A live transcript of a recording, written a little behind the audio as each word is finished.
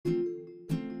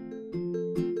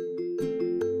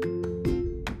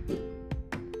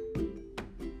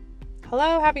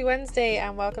Hello, happy Wednesday,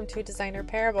 and welcome to Designer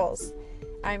Parables.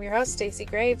 I'm your host, Stacey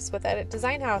Graves with Edit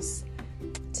Design House.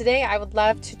 Today, I would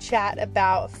love to chat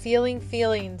about feeling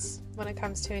feelings when it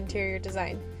comes to interior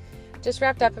design. Just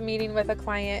wrapped up a meeting with a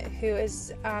client who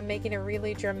is making a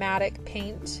really dramatic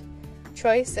paint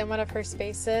choice in one of her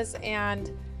spaces,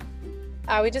 and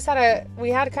we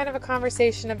had kind of a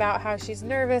conversation about how she's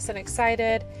nervous and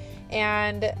excited,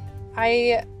 and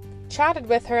I chatted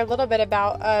with her a little bit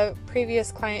about a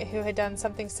previous client who had done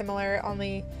something similar,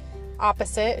 only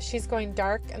opposite. She's going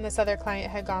dark and this other client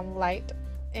had gone light.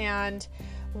 And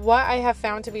what I have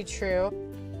found to be true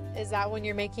is that when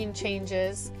you're making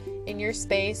changes in your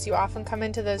space, you often come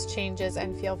into those changes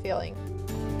and feel feelings.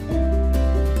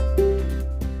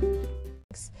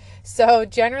 So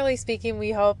generally speaking,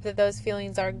 we hope that those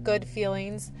feelings are good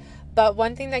feelings. But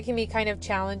one thing that can be kind of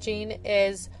challenging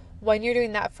is when you're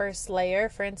doing that first layer,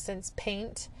 for instance,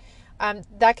 paint,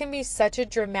 that can be such a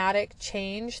dramatic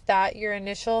change that your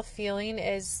initial feeling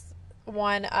is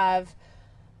one of,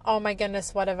 oh my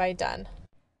goodness, what have I done?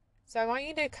 So I want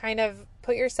you to kind of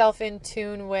put yourself in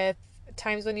tune with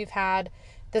times when you've had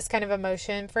this kind of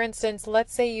emotion. For instance,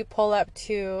 let's say you pull up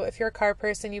to, if you're a car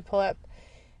person, you pull up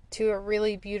to a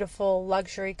really beautiful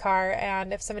luxury car,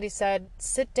 and if somebody said,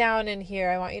 sit down in here,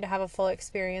 I want you to have a full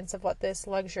experience of what this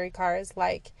luxury car is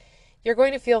like, you're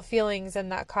going to feel feelings in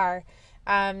that car.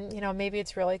 Maybe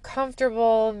it's really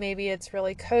comfortable, maybe it's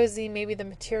really cozy, maybe the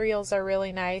materials are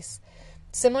really nice.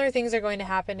 Similar things are going to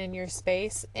happen in your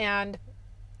space, and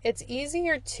it's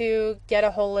easier to get a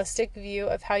holistic view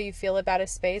of how you feel about a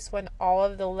space when all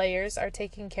of the layers are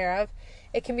taken care of.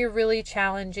 It can be really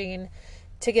challenging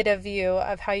to get a view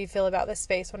of how you feel about the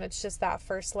space when it's just that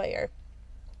first layer.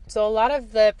 So a lot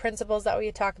of the principles that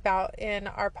we talk about in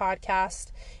our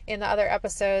podcast, in the other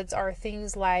episodes, are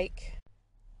things like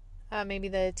maybe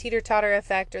the teeter-totter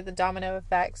effect or the domino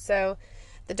effect. So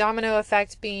the domino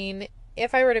effect being,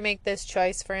 if I were to make this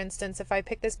choice, for instance, if I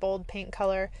pick this bold paint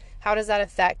color, how does that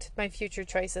affect my future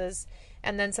choices?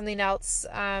 And then something else,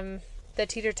 the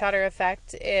teeter-totter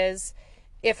effect is,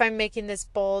 if I'm making this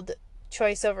bold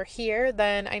choice over here,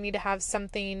 then I need to have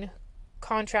something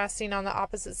contrasting on the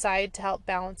opposite side to help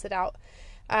balance it out.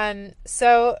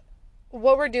 So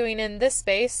what we're doing in this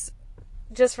space,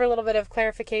 just for a little bit of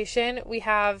clarification, we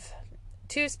have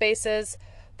two spaces.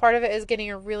 Part of it is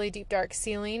getting a really deep dark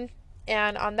ceiling,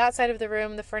 and on that side of the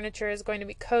room the furniture is going to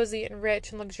be cozy and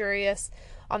rich and luxurious.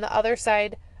 On the other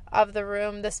side of the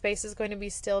room, the space is going to be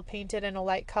still painted in a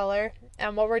light color,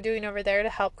 and what we're doing over there to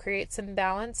help create some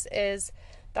balance is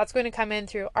that's going to come in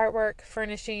through artwork,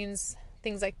 furnishings,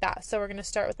 things like that. So we're going to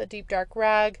start with a deep dark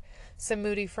rug, some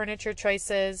moody furniture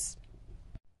choices,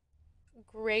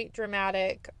 great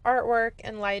dramatic artwork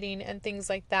and lighting and things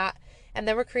like that. And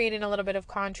then we're creating a little bit of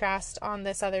contrast on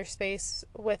this other space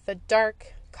with a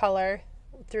dark color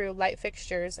through light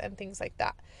fixtures and things like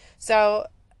that. So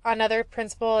another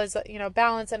principle is,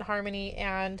 balance and harmony.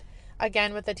 And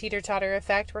again, with the teeter-totter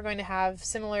effect, we're going to have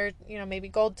similar, maybe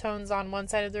gold tones on one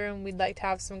side of the room. We'd like to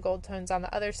have some gold tones on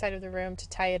the other side of the room to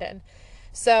tie it in.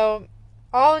 So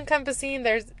all encompassing,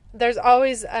 there's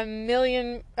always a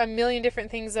million different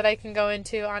things that I can go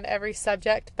into on every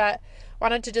subject, but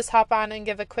wanted to just hop on and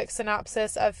give a quick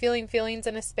synopsis of feeling feelings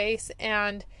in a space.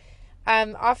 And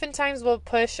oftentimes we'll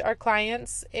push our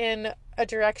clients in a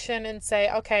direction and say,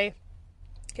 okay,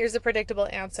 here's a predictable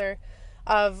answer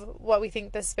of what we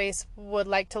think this space would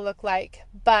like to look like,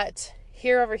 but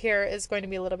over here is going to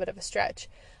be a little bit of a stretch.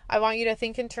 I want you to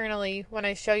think internally when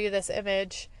I show you this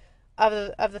image of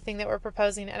the thing that we're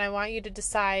proposing, and I want you to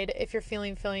decide if you're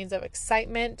feeling feelings of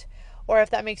excitement or if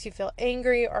that makes you feel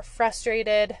angry or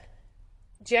frustrated.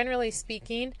 Generally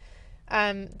speaking,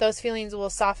 those feelings will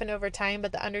soften over time,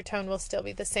 but the undertone will still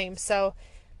be the same. So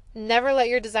never let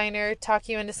your designer talk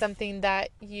you into something that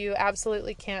you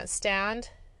absolutely can't stand.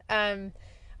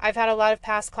 I've had a lot of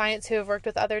past clients who have worked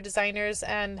with other designers,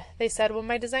 and they said, well,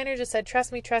 my designer just said,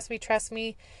 trust me, trust me, trust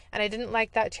me. And I didn't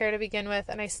like that chair to begin with,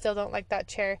 and I still don't like that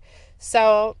chair.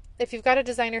 So if you've got a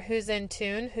designer who's in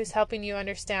tune, who's helping you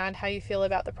understand how you feel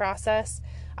about the process,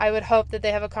 I would hope that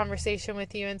they have a conversation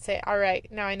with you and say, all right,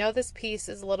 now I know this piece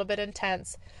is a little bit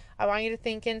intense. I want you to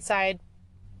think inside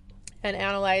and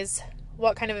analyze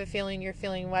what kind of a feeling you're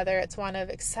feeling, whether it's one of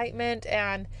excitement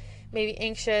and maybe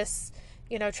anxious,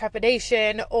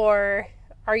 trepidation, or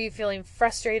are you feeling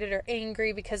frustrated or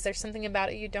angry because there's something about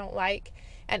it you don't like?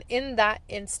 And in that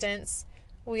instance,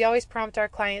 we always prompt our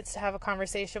clients to have a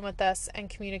conversation with us and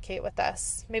communicate with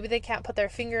us. Maybe they can't put their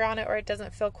finger on it, or it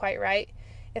doesn't feel quite right.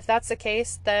 If that's the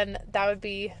case, then that would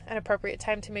be an appropriate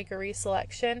time to make a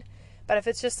reselection. But if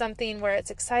it's just something where it's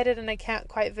excited and I can't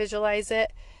quite visualize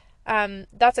it,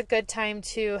 that's a good time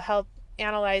to help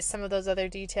analyze some of those other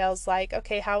details, like,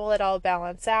 okay, how will it all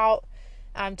balance out?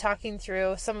 Talking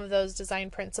through some of those design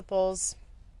principles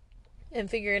and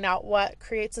figuring out what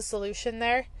creates a solution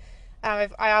there. I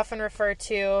often refer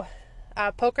to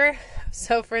poker.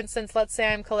 So, for instance, let's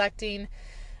say I'm collecting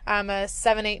a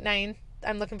 7, 8, 9.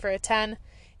 I'm looking for a 10.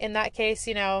 In that case,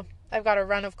 I've got a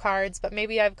run of cards, but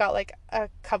maybe I've got like a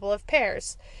couple of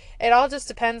pairs. It all just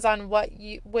depends on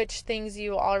which things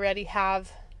you already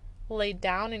have laid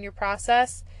down in your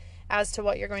process as to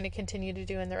what you're going to continue to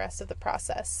do in the rest of the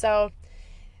process. So,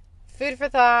 food for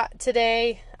thought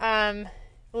today.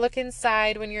 Look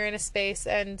inside when you're in a space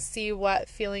and see what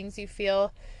feelings you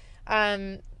feel.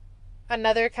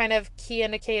 Another kind of key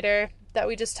indicator that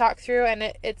we just talked through,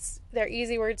 and they're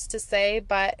easy words to say,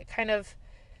 but it kind of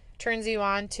turns you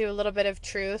on to a little bit of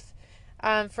truth.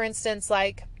 For instance,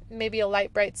 like maybe a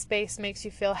light, bright space makes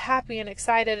you feel happy and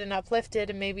excited and uplifted,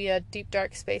 and maybe a deep,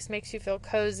 dark space makes you feel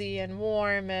cozy and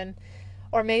warm,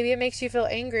 or maybe it makes you feel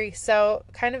angry. So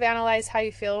kind of analyze how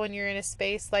you feel when you're in a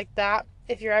space like that.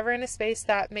 If you're ever in a space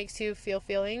that makes you feel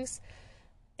feelings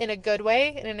in a good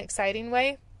way, in an exciting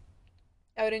way,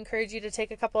 I would encourage you to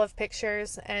take a couple of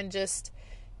pictures and just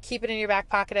keep it in your back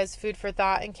pocket as food for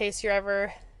thought in case you're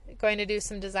ever going to do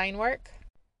some design work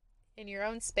in your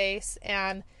own space,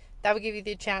 and that would give you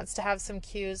the chance to have some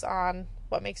cues on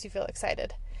what makes you feel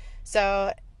excited.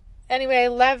 So anyway,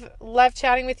 love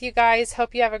chatting with you guys.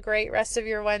 Hope you have a great rest of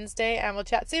your Wednesday, and we'll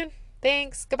chat soon.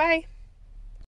 Thanks. Goodbye.